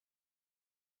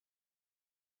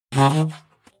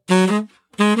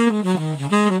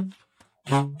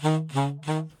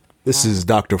This is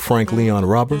Dr. Frank Leon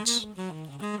Roberts.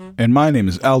 And my name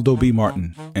is Aldo B.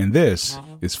 Martin, and this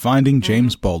is Finding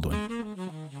James Baldwin.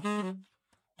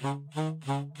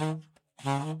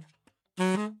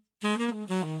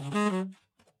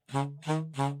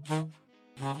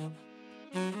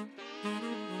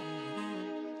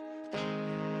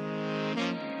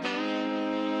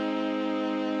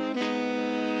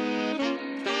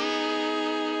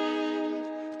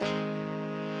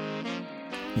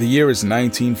 The year is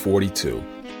 1942.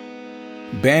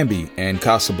 Bambi and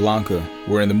Casablanca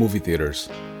were in the movie theaters.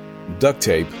 Duct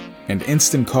tape and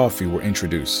instant coffee were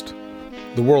introduced.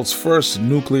 The world's first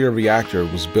nuclear reactor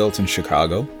was built in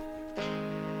Chicago.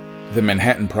 The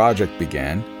Manhattan Project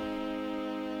began.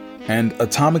 And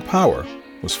atomic power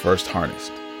was first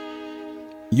harnessed.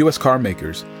 U.S. car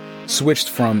makers switched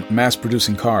from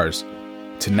mass-producing cars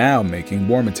to now making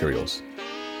war materials.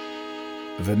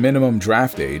 The minimum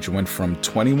draft age went from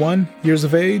 21 years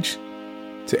of age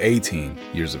to 18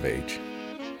 years of age.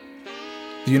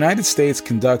 The United States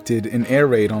conducted an air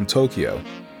raid on Tokyo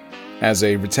as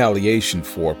a retaliation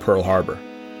for Pearl Harbor.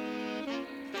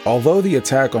 Although the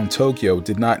attack on Tokyo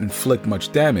did not inflict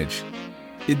much damage,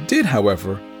 it did,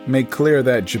 however, make clear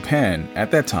that Japan, at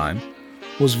that time,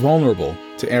 was vulnerable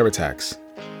to air attacks,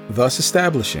 thus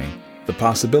establishing the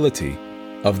possibility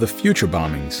of the future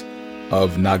bombings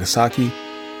of Nagasaki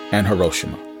and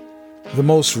Hiroshima. The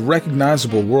most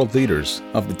recognizable world leaders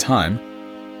of the time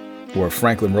were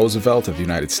Franklin Roosevelt of the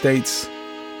United States,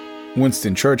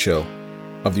 Winston Churchill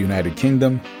of the United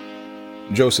Kingdom,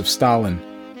 Joseph Stalin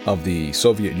of the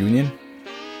Soviet Union,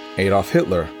 Adolf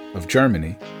Hitler of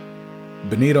Germany,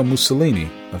 Benito Mussolini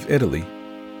of Italy,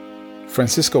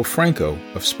 Francisco Franco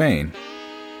of Spain,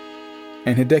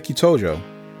 and Hideki Tojo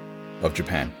of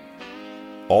Japan.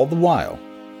 All the while,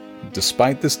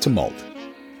 despite this tumult,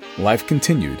 life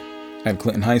continued at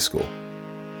Clinton High School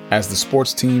as the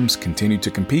sports teams continued to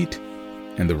compete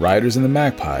and the writers in the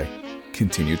Magpie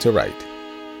continued to write.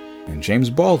 And James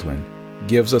Baldwin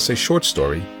gives us a short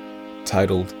story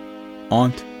titled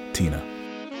Aunt Tina.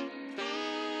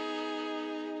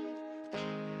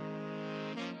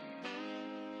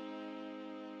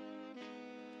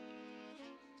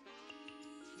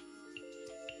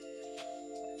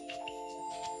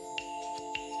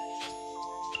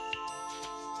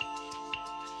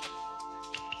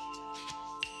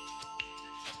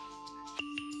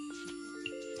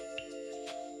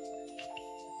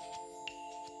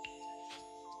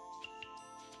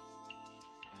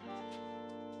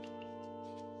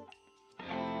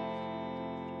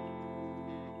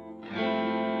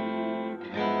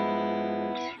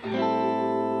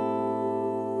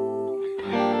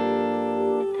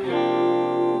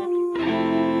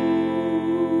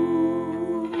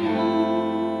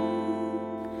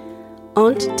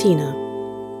 Aunt Tina.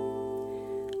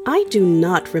 I do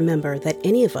not remember that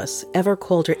any of us ever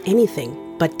called her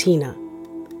anything but Tina,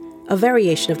 a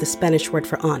variation of the Spanish word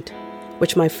for aunt,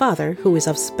 which my father, who is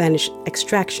of Spanish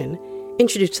extraction,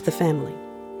 introduced to the family.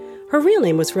 Her real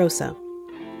name was Rosa,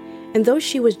 and though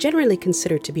she was generally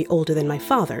considered to be older than my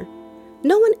father,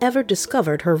 no one ever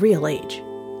discovered her real age.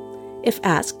 If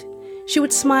asked, she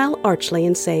would smile archly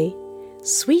and say,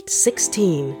 "Sweet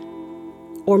 16,"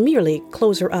 or merely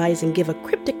close her eyes and give a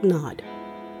cryptic nod.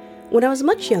 When I was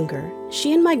much younger,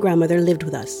 she and my grandmother lived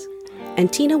with us,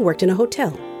 and Tina worked in a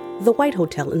hotel, the White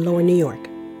Hotel in Lower New York.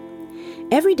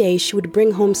 Every day she would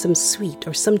bring home some sweet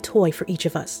or some toy for each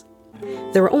of us.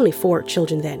 There were only 4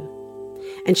 children then,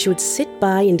 and she would sit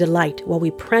by in delight while we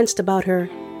pranced about her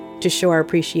to show our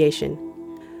appreciation.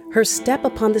 Her step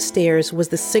upon the stairs was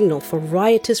the signal for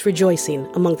riotous rejoicing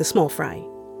among the small fry,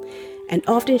 and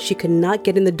often she could not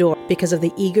get in the door because of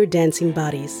the eager dancing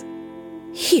bodies.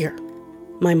 "Here,"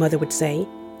 my mother would say,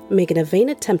 making a vain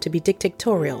attempt to be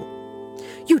dictatorial.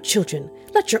 "You children,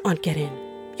 let your aunt get in.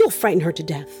 You'll frighten her to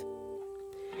death."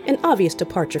 An obvious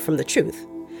departure from the truth,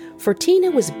 for Tina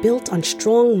was built on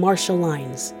strong martial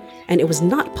lines, and it was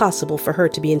not possible for her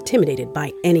to be intimidated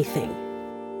by anything.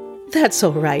 "That's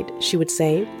all right," she would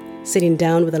say, sitting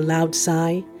down with a loud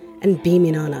sigh and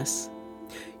beaming on us.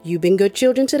 "You been good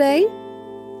children today?"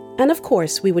 And of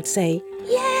course we would say,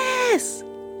 "Yes!"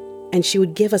 And she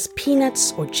would give us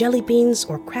peanuts or jelly beans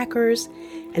or crackers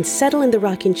and settle in the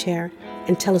rocking chair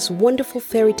and tell us wonderful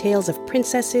fairy tales of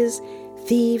princesses,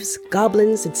 thieves,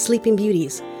 goblins, and sleeping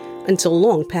beauties until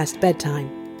long past bedtime.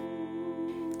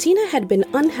 Tina had been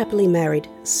unhappily married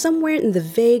somewhere in the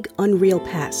vague, unreal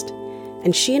past,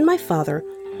 and she and my father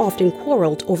often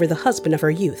quarreled over the husband of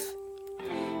her youth.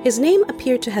 His name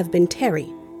appeared to have been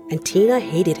Terry, and Tina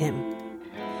hated him.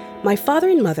 My father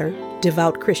and mother,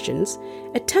 devout Christians,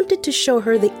 attempted to show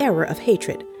her the error of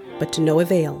hatred, but to no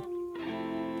avail.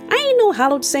 "I ain't no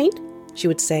hallowed saint," she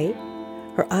would say.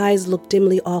 Her eyes looked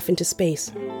dimly off into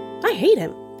space. "I hate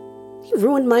him. He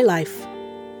ruined my life."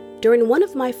 During one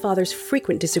of my father's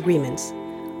frequent disagreements,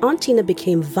 Aunt Tina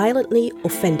became violently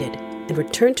offended and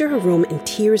returned to her room in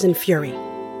tears and fury.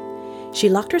 She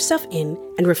locked herself in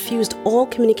and refused all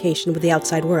communication with the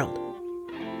outside world.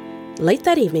 Late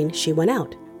that evening, she went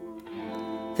out.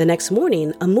 The next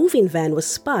morning, a moving van was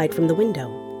spied from the window.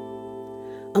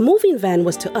 A moving van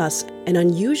was to us an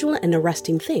unusual and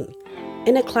arresting thing,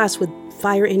 in a class with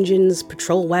fire engines,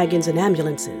 patrol wagons, and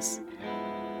ambulances.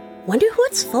 "Wonder who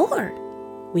it's for,"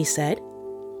 we said.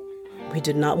 We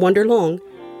did not wonder long.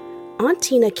 Aunt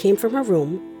Tina came from her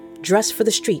room, dressed for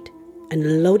the street,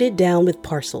 and loaded down with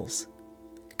parcels.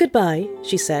 "Goodbye,"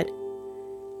 she said.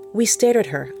 We stared at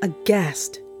her,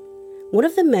 aghast. One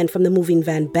of the men from the moving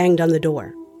van banged on the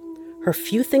door. Her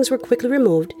few things were quickly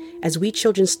removed as we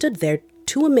children stood there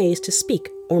too amazed to speak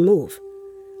or move.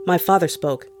 My father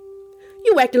spoke.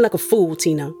 "You acting like a fool,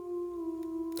 Tina."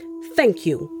 "Thank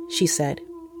you," she said.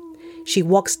 She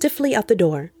walked stiffly out the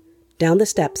door, down the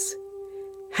steps.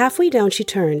 Halfway down she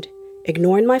turned.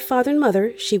 Ignoring my father and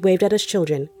mother, she waved at us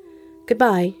children.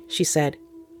 "Goodbye," she said.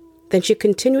 Then she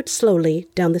continued slowly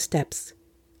down the steps.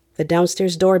 The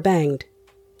downstairs door banged.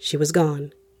 She was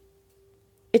gone.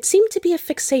 It seemed to be a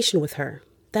fixation with her,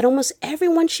 that almost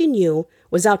everyone she knew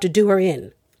was out to do her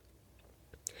in.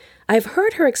 I've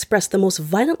heard her express the most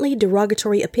violently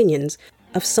derogatory opinions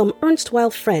of some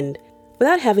erstwhile friend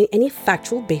without having any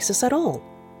factual basis at all.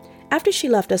 After she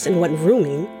left us and went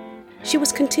rooming, she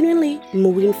was continually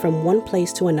moving from one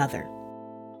place to another.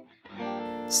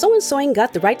 "So-and-so ain't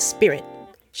got the right spirit,"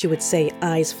 she would say,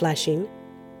 eyes flashing.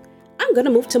 "I'm going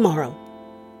to move tomorrow."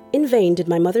 In vain did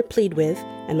my mother plead with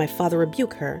and my father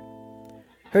rebuke her.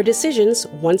 Her decisions,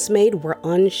 once made, were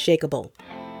unshakable.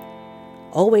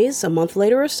 Always, a month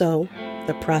later or so,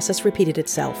 the process repeated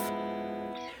itself.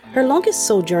 Her longest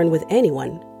sojourn with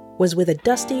anyone was with a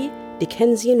dusty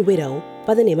Dickensian widow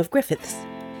by the name of Griffiths.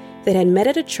 They had met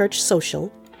at a church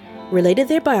social, related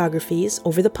their biographies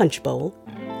over the punch bowl,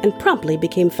 and promptly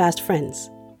became fast friends.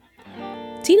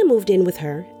 Tina moved in with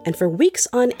her, and for weeks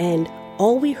on end,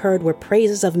 all we heard were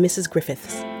praises of Mrs.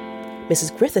 Griffiths.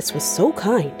 Mrs. Griffiths was so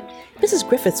kind. Mrs.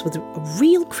 Griffiths was a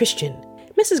real Christian.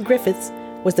 Mrs. Griffiths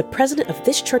was the president of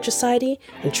this church society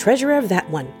and treasurer of that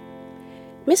one.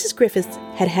 Mrs. Griffiths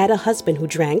had had a husband who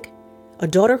drank, a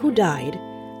daughter who died,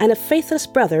 and a faithless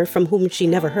brother from whom she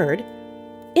never heard.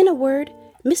 In a word,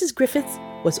 Mrs. Griffiths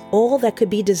was all that could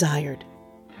be desired.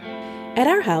 At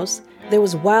our house, there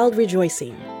was wild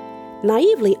rejoicing,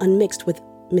 naively unmixed with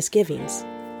misgivings.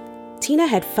 Tina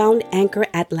had found anchor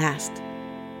at last.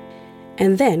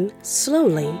 And then,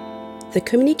 slowly, the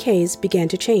communiques began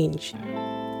to change.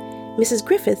 Mrs.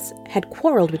 Griffiths had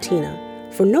quarreled with Tina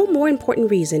for no more important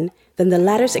reason than the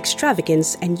latter's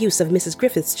extravagance and use of Mrs.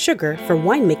 Griffith's sugar for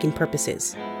winemaking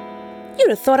purposes. "You'd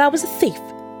have thought I was a thief,"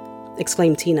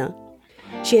 exclaimed Tina.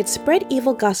 She had spread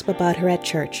evil gossip about her at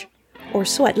church, or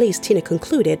so at least Tina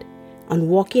concluded, on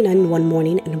walking in one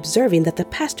morning and observing that the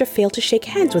pastor failed to shake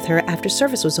hands with her after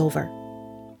service was over.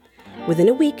 Within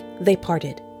a week, they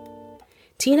parted.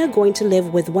 Tina going to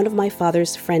live with one of my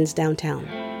father's friends downtown.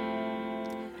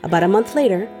 About a month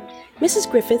later, Mrs.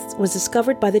 Griffiths was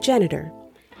discovered by the janitor,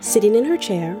 sitting in her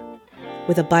chair,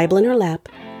 with a Bible in her lap,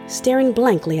 staring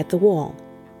blankly at the wall.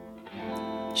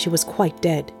 She was quite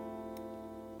dead.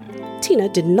 Tina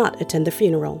did not attend the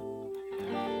funeral.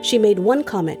 She made one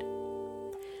comment.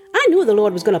 "I knew the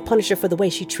Lord was going to punish her for the way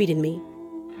she treated me."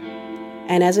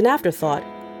 And as an afterthought,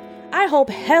 "I hope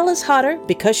hell is hotter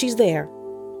because she's there."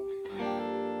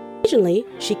 Occasionally,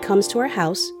 she comes to our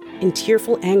house in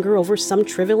tearful anger over some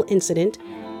trivial incident,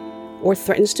 or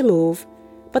threatens to move,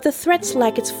 but the threats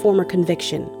lack its former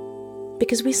conviction,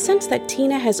 because we sense that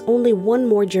Tina has only one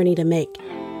more journey to make.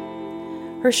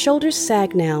 Her shoulders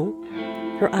sag now,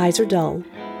 her eyes are dull.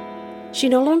 She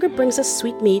no longer brings us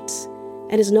sweet meats,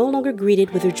 and is no longer greeted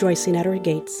with rejoicing at our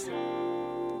gates.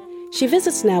 She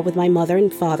visits now with my mother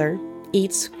and father,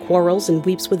 eats, quarrels, and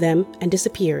weeps with them, and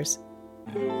disappears.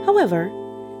 However,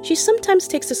 she sometimes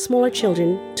takes the smaller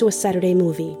children to a Saturday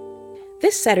movie.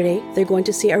 This Saturday, they're going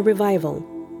to see a revival,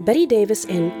 Bette Davis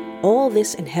in All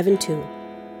This in Heaven Too.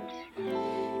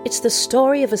 It's the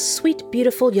story of a sweet,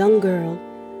 beautiful young girl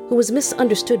who was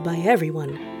misunderstood by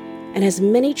everyone and has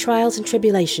many trials and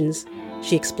tribulations,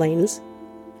 she explains.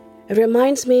 It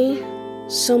reminds me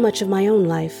so much of my own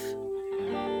life.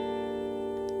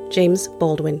 James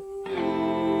Baldwin.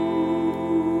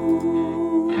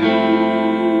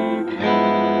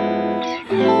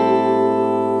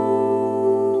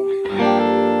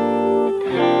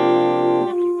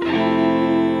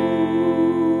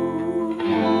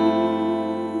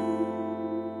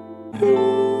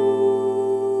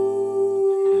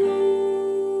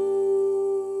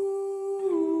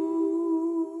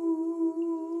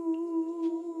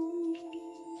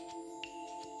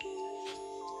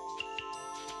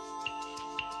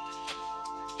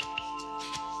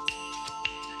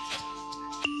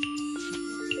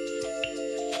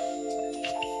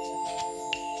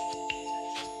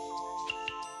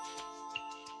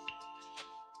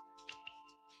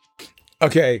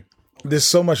 Okay, there's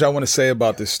so much I want to say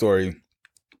about this story.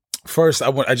 First,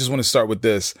 I just want to start with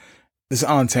this. This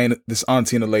Aunt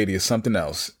Tina lady is something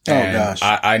else. And gosh.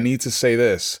 I need to say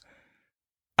this.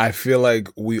 I feel like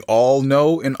we all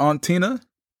know an Aunt Tina,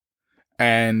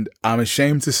 and I'm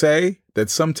ashamed to say that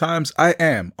sometimes I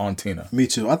am Aunt Tina. Me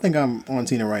too. I think I'm on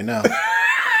Tina right now.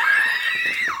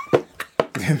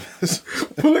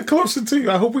 Pull it closer to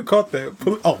you. I hope we caught that.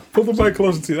 Pull the mic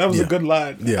closer to you. That was a good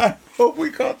line. Yeah. I hope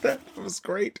we caught that. It was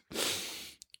great.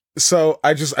 So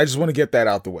I just want to get that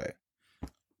out the way.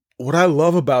 What I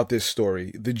love about this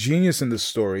story, the genius in this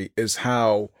story, is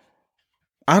how,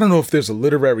 I don't know if there's a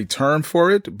literary term for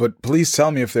it, but please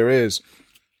tell me if there is.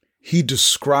 He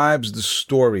describes the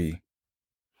story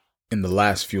in the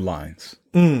last few lines.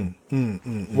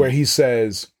 Where he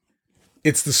says,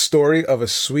 it's the story of a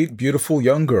sweet, beautiful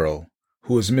young girl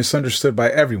who is misunderstood by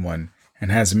everyone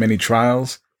and has many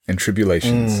trials and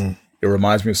tribulations. It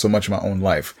reminds me of so much of my own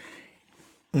life.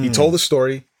 He told the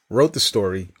story, wrote the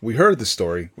story, we heard the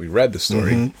story, we read the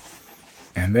story,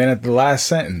 and then at the last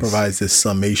sentence Provides this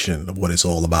summation of what it's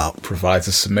all about. provides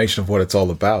a summation of what it's all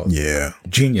about. Yeah.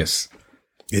 Genius.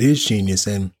 It is genius.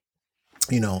 And,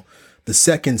 the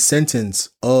second sentence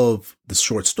of the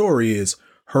short story is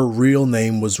her real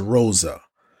name was Rosa.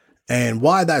 And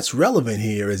why that's relevant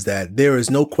here is that there is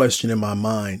no question in my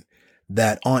mind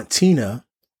that Aunt Tina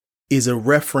is a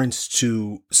reference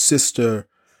to Sister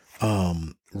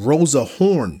Rosa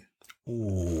Horn.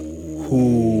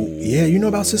 Who, you know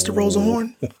about Sister Rosa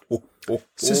Horn?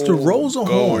 Sister Rosa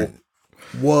Horn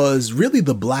was really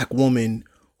the black woman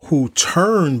who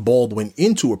turned Baldwin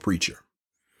into a preacher.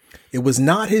 It was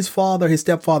not his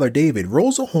stepfather, David.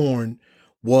 Rosa Horn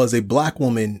was a black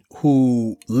woman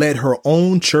who led her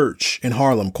own church in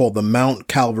Harlem called the Mount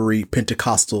Calvary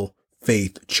Pentecostal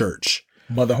Faith Church.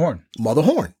 Mother Horn,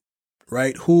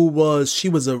 right? She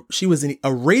was a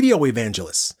radio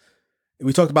evangelist.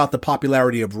 We talked about the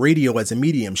popularity of radio as a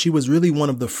medium. She was really one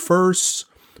of the first,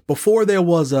 before there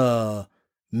was a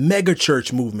mega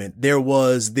church movement, there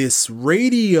was this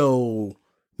radio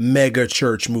mega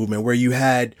church movement where you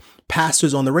had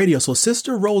pastors on the radio. So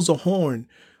Sister Rosa Horn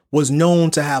was known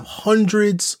to have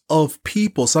hundreds of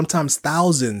people, sometimes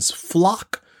thousands,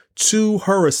 flock to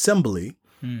her assembly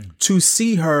to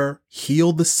see her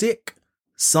heal the sick,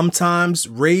 sometimes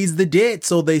raise the dead,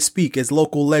 so they speak, as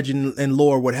local legend and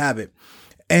lore would have it.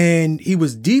 And he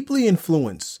was deeply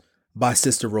influenced by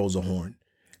Sister Rosa Horn.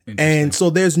 And so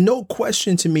there's no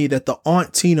question to me that the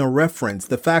Aunt Tina reference,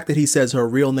 the fact that he says her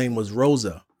real name was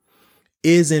Rosa,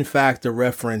 is in fact a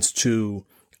reference to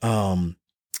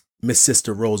Miss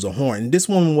Sister Rosa Horn. This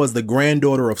woman was the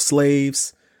granddaughter of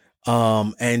slaves.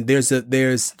 And she's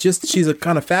a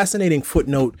kind of fascinating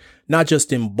footnote, not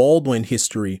just in Baldwin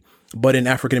history, but in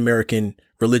African-American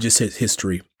religious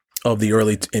history of the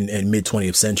early and mid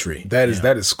 20th century.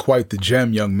 that is quite the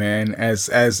gem, young man. As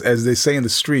they say in the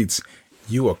streets,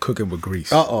 you are cooking with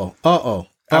grease. I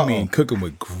mean, cooking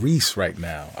with grease right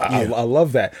now. I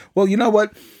love that. Well, you know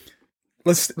what?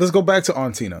 Let's go back to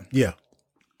Aunt Tina. Yeah.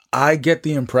 I get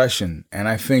the impression, and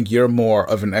I think you're more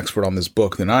of an expert on this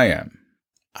book than I am.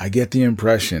 I get the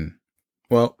impression,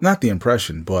 well, not the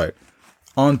impression, but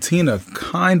Aunt Tina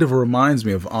kind of reminds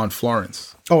me of Aunt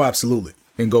Florence. Oh, absolutely.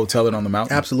 In Go Tell It on the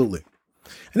Mountain. Absolutely.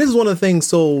 And this is one of the things.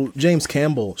 So James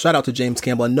Campbell, shout out to James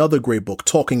Campbell, another great book,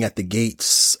 Talking at the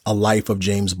Gates, A Life of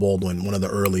James Baldwin, one of the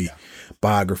early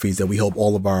biographies that we hope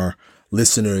all of our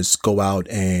listeners go out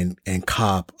and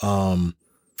cop.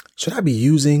 Should I be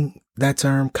using that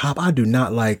term, cop? I do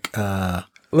not like.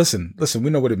 Listen, we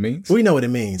know what it means. We know what it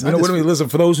means. We know what it means. Listen,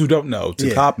 for those who don't know,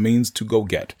 to cop means to go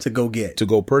get. To go get. To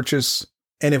go purchase.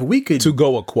 And if we could. To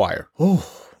go acquire. Oh.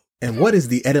 And what is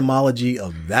the etymology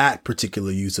of that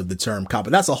particular use of the term cop?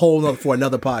 That's a whole nother for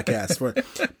another podcast.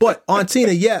 But Aunt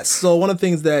Tina, yes. So one of the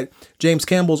things that James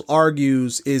Campbell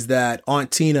argues is that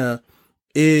Aunt Tina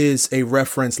is a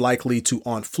reference likely to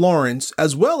Aunt Florence,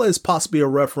 as well as possibly a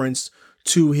reference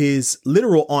to his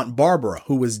literal Aunt Barbara,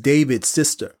 who was David's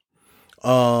sister.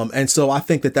 And so I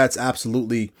think that that's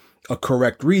absolutely a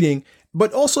correct reading.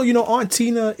 But also, Aunt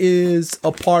Tina is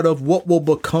a part of what will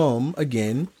become,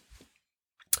 again,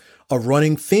 a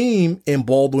running theme in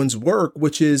Baldwin's work,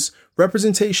 which is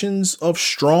representations of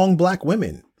strong black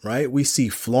women, right? We see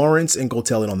Florence in Go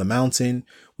Tell It on the Mountain.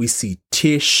 We see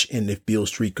Tish in If Beale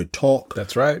Street Could Talk.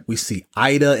 That's right. We see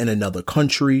Ida in Another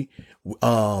Country.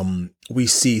 We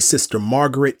see Sister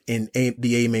Margaret in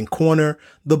The Amen Corner.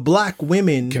 The black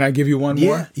women. Can I give you one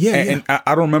more? Yeah. And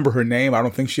I don't remember her name. I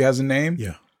don't think she has a name.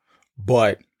 Yeah.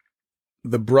 But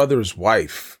the brother's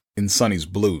wife in Sonny's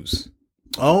Blues.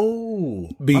 Oh,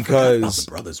 because I forgot about the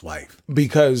brother's wife.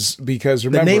 Because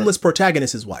remember, The nameless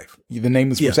protagonist's wife. the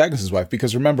nameless protagonist's wife.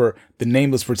 Because remember, the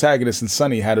nameless protagonist and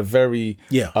Sonny had a very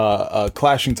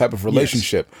clashing type of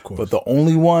relationship. Yes, of course. But the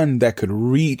only one that could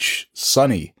reach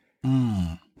Sonny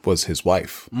was his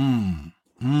wife.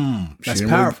 That's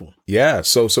powerful. Yeah.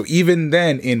 So even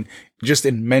then, in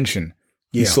mention,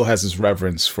 he still has this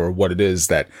reverence for what it is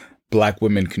that Black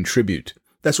women contribute.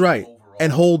 That's right.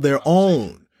 And hold their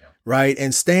own, right?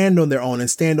 And stand on their own and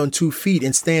stand on 2 feet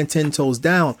and stand 10 toes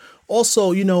down.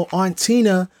 Also, Aunt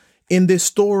Tina in this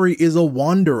story is a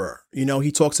wanderer.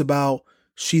 He talks about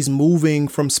she's moving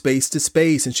from space to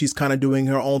space and she's kind of doing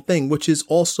her own thing, which is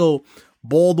also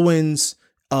Baldwin's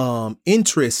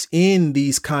interest in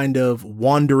these kind of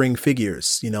wandering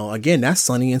figures. Again, that's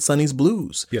Sonny and Sonny's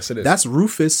Blues. Yes, it is. That's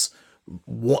Rufus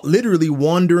literally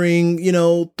wandering,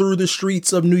 through the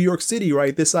streets of New York City,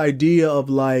 right? This idea of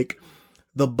like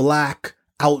the Black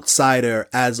outsider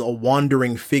as a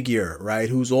wandering figure, right?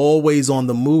 Who's always on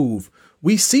the move.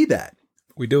 We see that.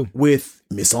 We do. With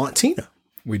Miss Aunt Tina.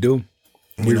 We do.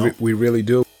 We really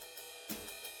do.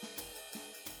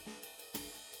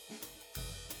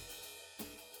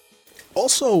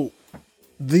 Also,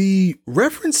 the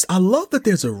reference, I love that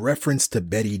there's a reference to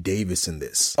Betty Davis in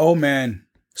this. Oh, man.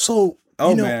 So,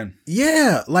 man.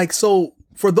 Yeah. So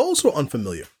for those who are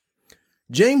unfamiliar,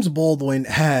 James Baldwin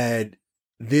had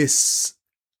this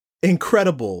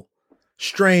incredible,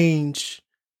 strange,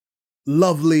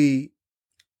 lovely,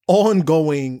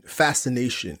 ongoing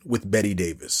fascination with Betty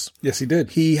Davis. Yes, he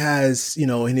did. He has,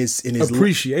 in his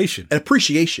appreciation,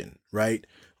 right?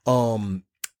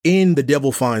 In The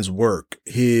Devil Finds Work,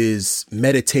 his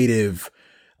meditative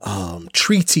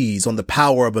treatise on the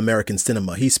power of American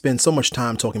cinema, he spends so much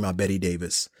time talking about Betty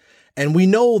Davis. And we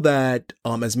know that,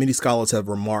 as many scholars have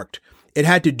remarked, it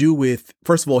had to do with,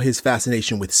 first of all, his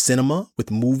fascination with cinema, with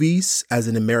movies as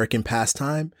an American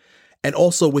pastime, and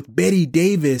also with Betty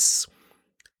Davis.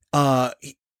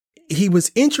 He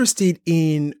was interested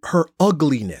in her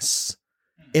ugliness,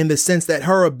 in the sense that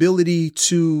her ability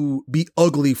to be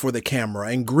ugly for the camera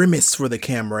and grimace for the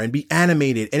camera and be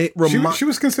animated. And she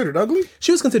was considered ugly?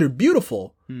 She was considered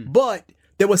beautiful, but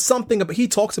there was something about, he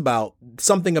talks about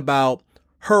something about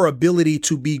her ability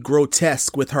to be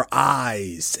grotesque with her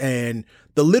eyes and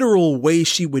the literal way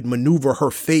she would maneuver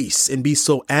her face and be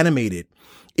so animated.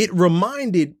 It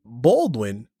reminded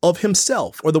Baldwin of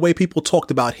himself, or the way people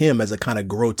talked about him as a kind of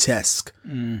grotesque.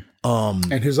 And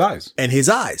his eyes.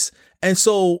 And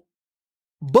so,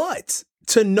 but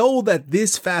to know that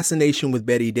this fascination with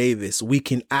Betty Davis, we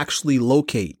can actually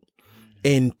locate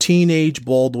in teenage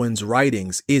Baldwin's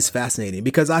writings is fascinating,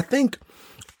 because I think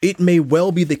it may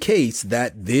well be the case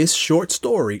that this short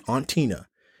story, Aunt Tina,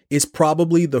 is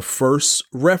probably the first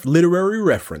literary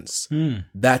reference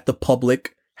that the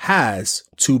public has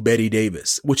to Betty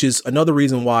Davis, which is another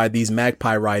reason why these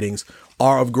Magpie writings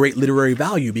are of great literary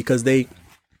value, because they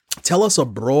tell us a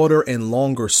broader and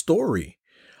longer story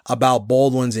about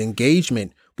Baldwin's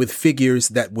engagement with figures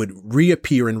that would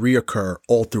reappear and reoccur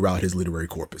all throughout his literary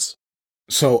corpus.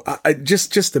 So I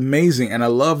just amazing. And I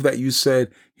love that you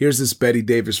said, here's this Betty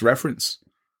Davis reference,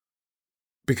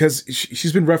 because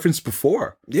she's been referenced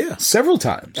before. Yeah. Several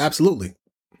times. Absolutely.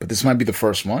 But this might be the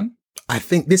first one. I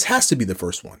think this has to be the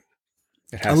first one.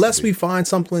 Unless we find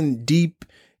something deep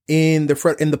in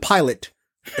the pilot,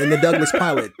 in the Douglas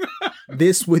pilot,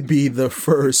 this would be the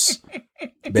first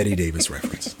Betty Davis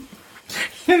reference.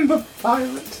 In the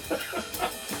pilot.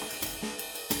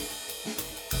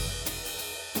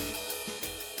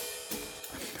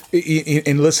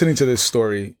 In listening to this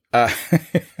story,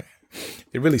 it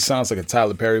really sounds like a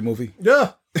Tyler Perry movie.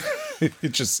 Yeah.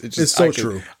 It's so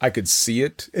true. I could see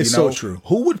it. It's so true.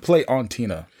 Who would play Aunt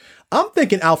Tina? I'm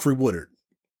thinking Alfre Woodard.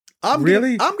 I'm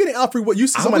getting Alfre Woodard. You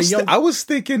see somebody young. I was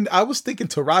thinking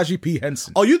Taraji P.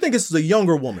 Henson. Oh, you think this is a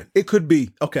younger woman? It could be.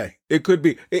 Okay. It could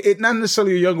be. It not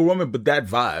necessarily a younger woman, but that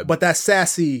vibe. But that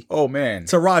sassy. Oh, man.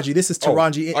 Taraji. This is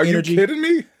Taraji energy. Are you kidding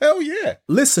me? Hell yeah.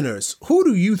 Listeners, who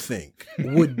do you think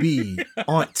would be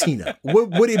Aunt Tina?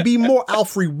 Would it be more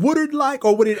Alfre Woodard-like,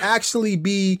 or would it actually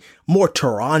be more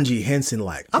Taraji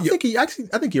Henson-like? I think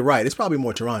you're right. It's probably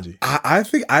more Taraji. I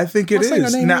think it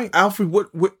is. Now, right? Alfre,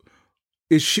 what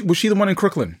was she the one in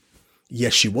Crooklyn?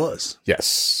 Yes, she was.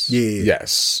 Yes. Yeah.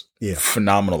 Yes. Yeah.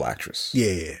 Phenomenal actress.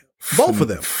 Yeah. Both of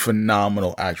them.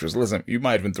 Phenomenal actress. Listen, you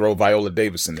might even throw Viola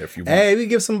Davis in there if you want. Hey, we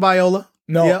give some Viola.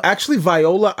 No, actually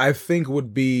Viola, I think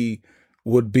would be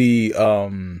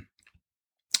Tina's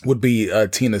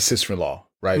sister-in-law,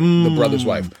 right? The brother's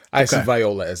wife. I see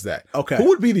Viola as that. Okay. Who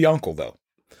would be the uncle though?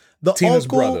 The Tina's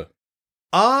uncle, brother.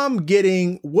 I'm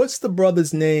getting, what's the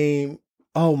brother's name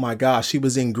Oh my gosh, he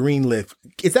was in Greenleaf.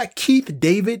 Is that Keith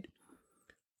David?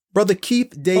 Brother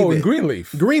Keith David. Oh, in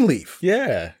Greenleaf. Greenleaf.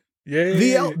 Yeah.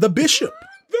 The bishop.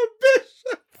 The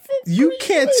bishop. You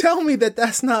can't tell me that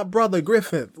that's not Brother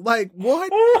Griffith. Like,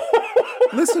 what?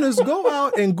 Listeners, go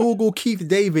out and Google Keith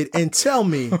David and tell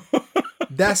me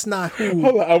that's not who.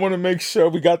 Hold on, I want to make sure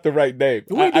we got the right name.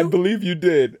 I believe you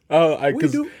did. We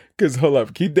do. Because, hold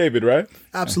up, Keith David, right?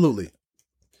 Absolutely.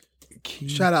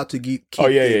 Shout out to Keith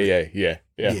David. Yeah.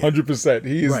 100%.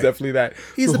 He is definitely that.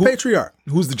 He's the patriarch.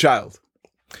 Who's the child?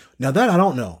 Now that I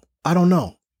don't know.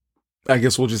 I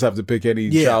guess we'll just have to pick any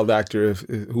child actor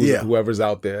whoever's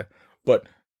out there. But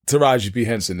Taraji P.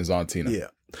 Henson is Aunt Tina. Yeah.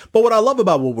 But what I love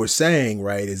about what we're saying,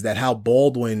 right, is that how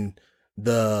Baldwin,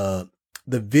 the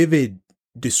vivid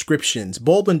descriptions,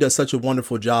 Baldwin does such a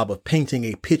wonderful job of painting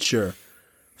a picture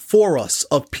for us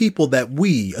of people that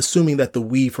we, assuming that the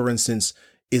we, for instance,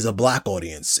 is a black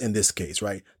audience in this case,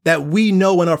 right? That we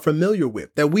know and are familiar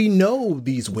with, that we know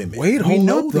these women. We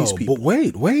know these people. But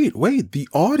wait. The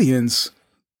audience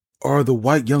are the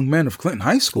white young men of Clinton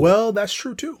High School. Well, that's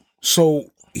true too.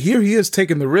 So here he is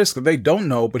taking the risk that they don't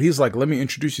know, but he's like, let me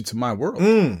introduce you to my world.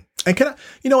 And can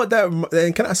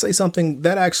I say something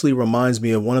that actually reminds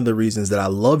me of one of the reasons that I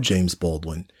love James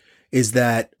Baldwin is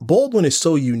that Baldwin is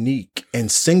so unique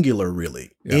and singular,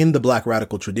 really, in the Black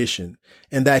radical tradition,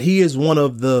 and that he is one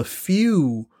of the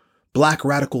few Black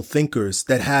radical thinkers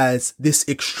that has this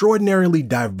extraordinarily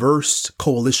diverse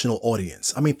coalitional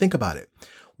audience. I mean, think about it.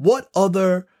 What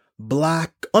other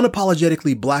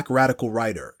unapologetically Black radical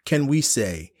writer can we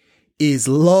say is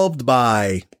loved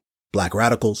by Black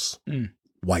radicals,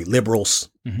 white liberals,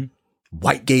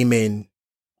 white gay men,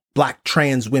 Black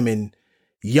trans women,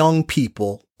 young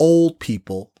people, old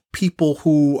people, people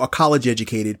who are college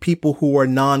educated, people who are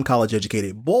non-college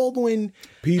educated. Baldwin,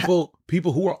 people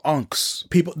who are unks,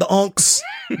 the unks,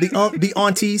 the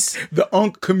aunties, the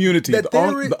unk community,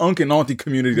 the unk and auntie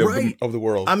community of the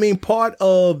world. I mean, part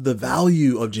of the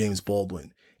value of James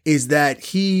Baldwin is that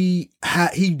he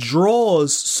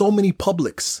draws so many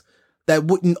publics that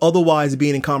wouldn't otherwise be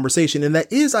in conversation. And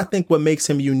that is, I think, what makes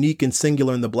him unique and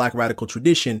singular in the Black radical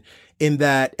tradition, in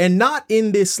that, and not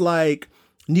in this like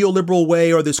neoliberal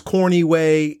way or this corny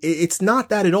way. It's not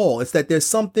that at all. It's that there's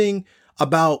something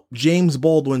about James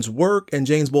Baldwin's work and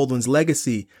James Baldwin's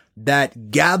legacy that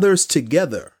gathers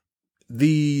together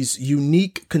these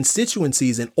unique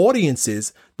constituencies and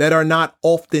audiences that are not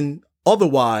often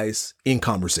otherwise in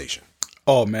conversation.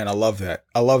 Oh, man, I love that.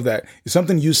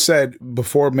 Something you said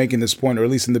before making this point, or at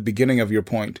least in the beginning of your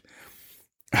point,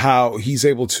 how he's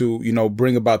able to,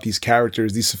 bring about these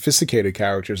characters, these sophisticated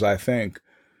characters, I think.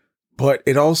 But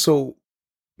it also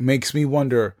makes me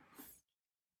wonder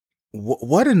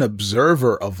what an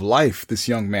observer of life this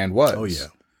young man was. Oh, yeah.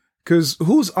 Because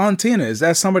who's Aunt Tina? Is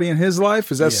that somebody in his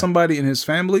life? Is that somebody in his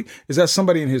family? Is that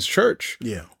somebody in his church?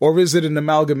 Yeah. Or is it an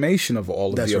amalgamation of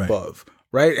all of the above?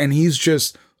 Right? And he's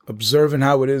just observing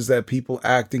how it is that people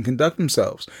act and conduct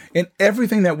themselves. And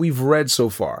everything that we've read so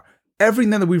far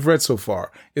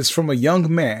is from a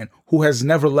young man who has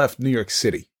never left New York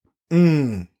City.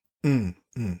 At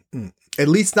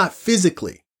least not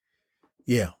physically.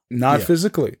 Yeah. Not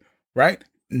physically, right?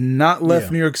 Not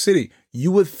left New York City.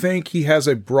 You would think he has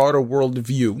a broader world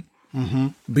view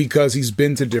because he's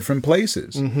been to different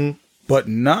places. But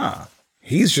nah,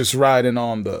 he's just riding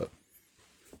on the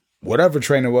whatever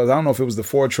train it was. I don't know if it was the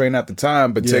 4 train at the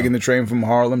time, but taking the train from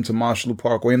Harlem to Marshall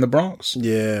Parkway in the Bronx.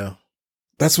 Yeah.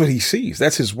 That's what he sees.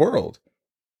 That's his world.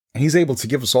 And he's able to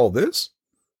give us all this.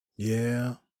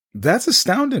 Yeah. That's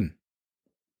astounding.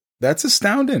 As a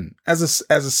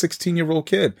 16-year-old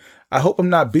kid. I hope I'm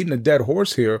not beating a dead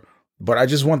horse here, but I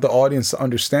just want the audience to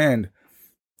understand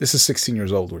this is 16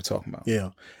 years old we're talking about.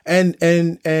 Yeah. And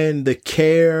the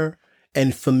care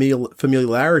and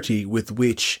familiarity with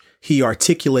which he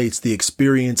articulates the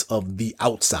experience of the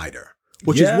outsider,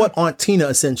 which is what Aunt Tina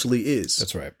essentially is.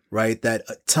 That's right. Right?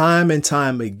 That time and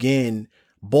time again,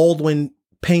 Baldwin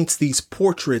paints these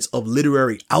portraits of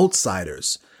literary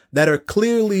outsiders that are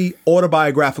clearly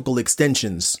autobiographical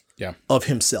extensions of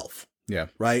himself. Yeah.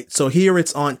 Right? So here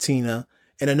it's Aunt Tina.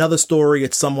 In another story,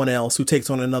 it's someone else who takes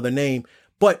on another name.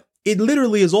 But it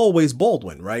literally is always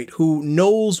Baldwin, right? Who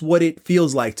knows what it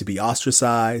feels like to be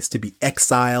ostracized, to be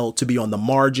exiled, to be on the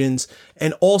margins,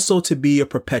 and also to be a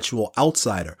perpetual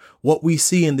outsider. What we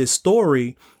see in this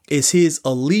story is his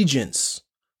allegiance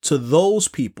to those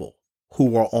people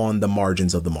who are on the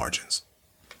margins of the margins.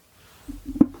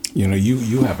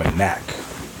 You have a knack.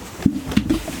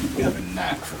 You have a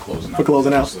knack for closing out. For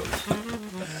closing out.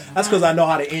 That's because I know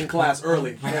how to end class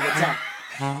early all the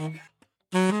time.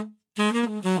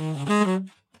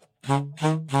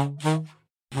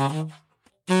 Bye.